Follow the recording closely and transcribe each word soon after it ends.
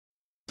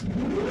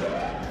Hello,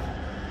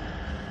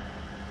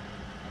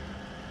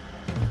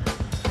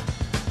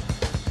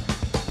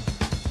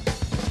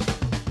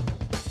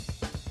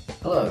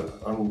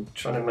 I'm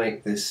trying to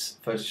make this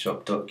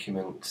Photoshop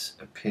document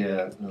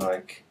appear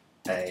like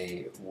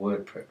a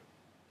WordPress.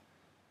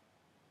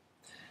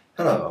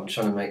 Hello, I'm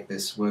trying to make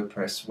this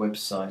WordPress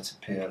website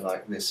appear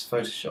like this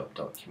Photoshop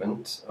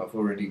document. I've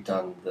already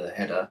done the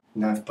header,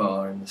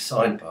 navbar and the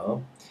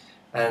sidebar,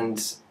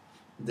 and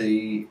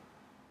the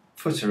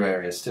footer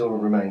area still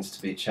remains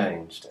to be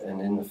changed. And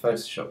in the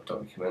Photoshop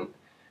document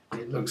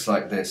it looks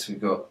like this.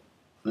 We've got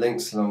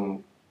links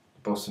along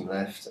the bottom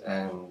left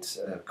and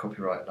a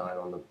copyright line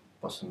on the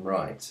bottom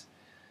right.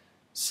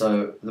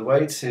 So the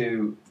way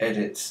to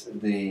edit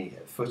the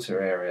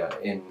footer area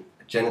in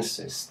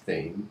Genesis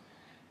theme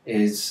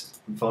is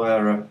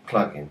via a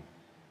plugin.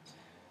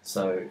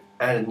 So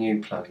add a new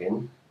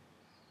plugin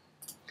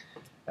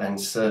and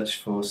search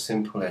for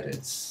Simple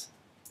Edits.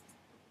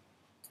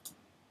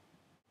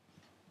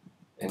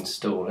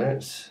 Install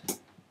it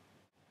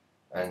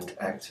and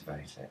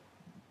activate it.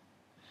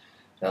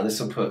 Now this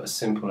will put a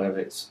Simple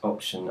Edits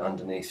option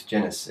underneath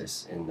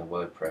Genesis in the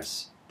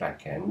WordPress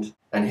backend,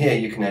 and here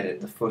you can edit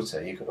the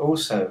footer. You can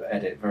also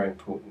edit, very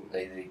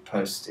importantly, the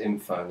post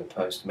info and the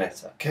post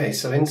meta. Okay,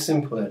 so in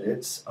Simple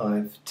Edits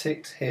I've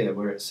ticked here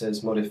where it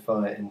says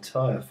modify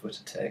entire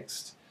footer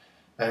text,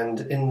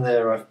 and in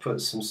there I've put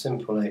some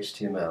simple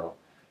HTML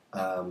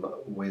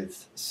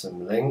with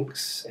some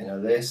links in a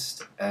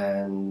list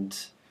and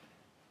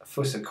a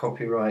footer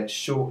copyright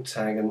short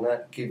tag, and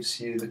that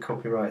gives you the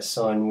copyright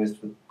sign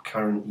with the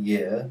current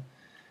year,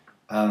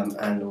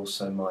 and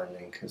also my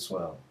link as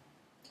well.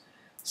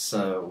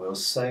 So we'll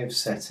save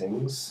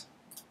settings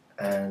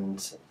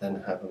and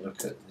then have a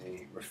look at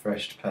the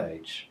refreshed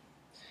page.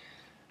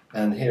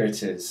 And here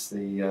it is.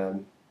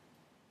 The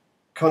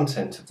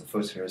content of the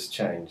footer has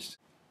changed.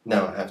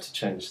 Now I have to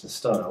change the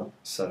style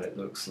so it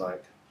looks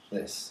like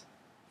this.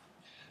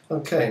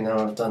 Okay,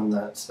 now I've done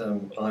that,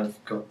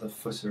 I've got the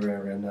footer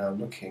area now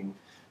looking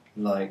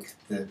like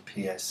the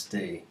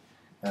PSD.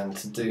 And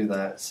to do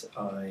that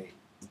I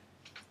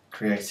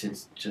created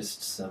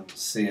just some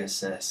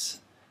CSS,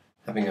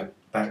 having a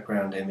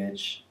background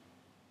image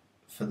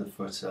for the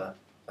footer,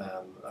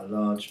 a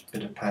large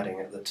bit of padding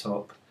at the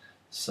top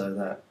so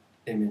that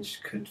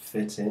image could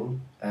fit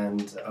in,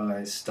 and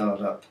I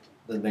styled up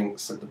the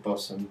links at the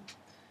bottom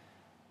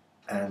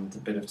and a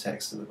bit of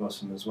text at the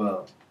bottom as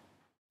well.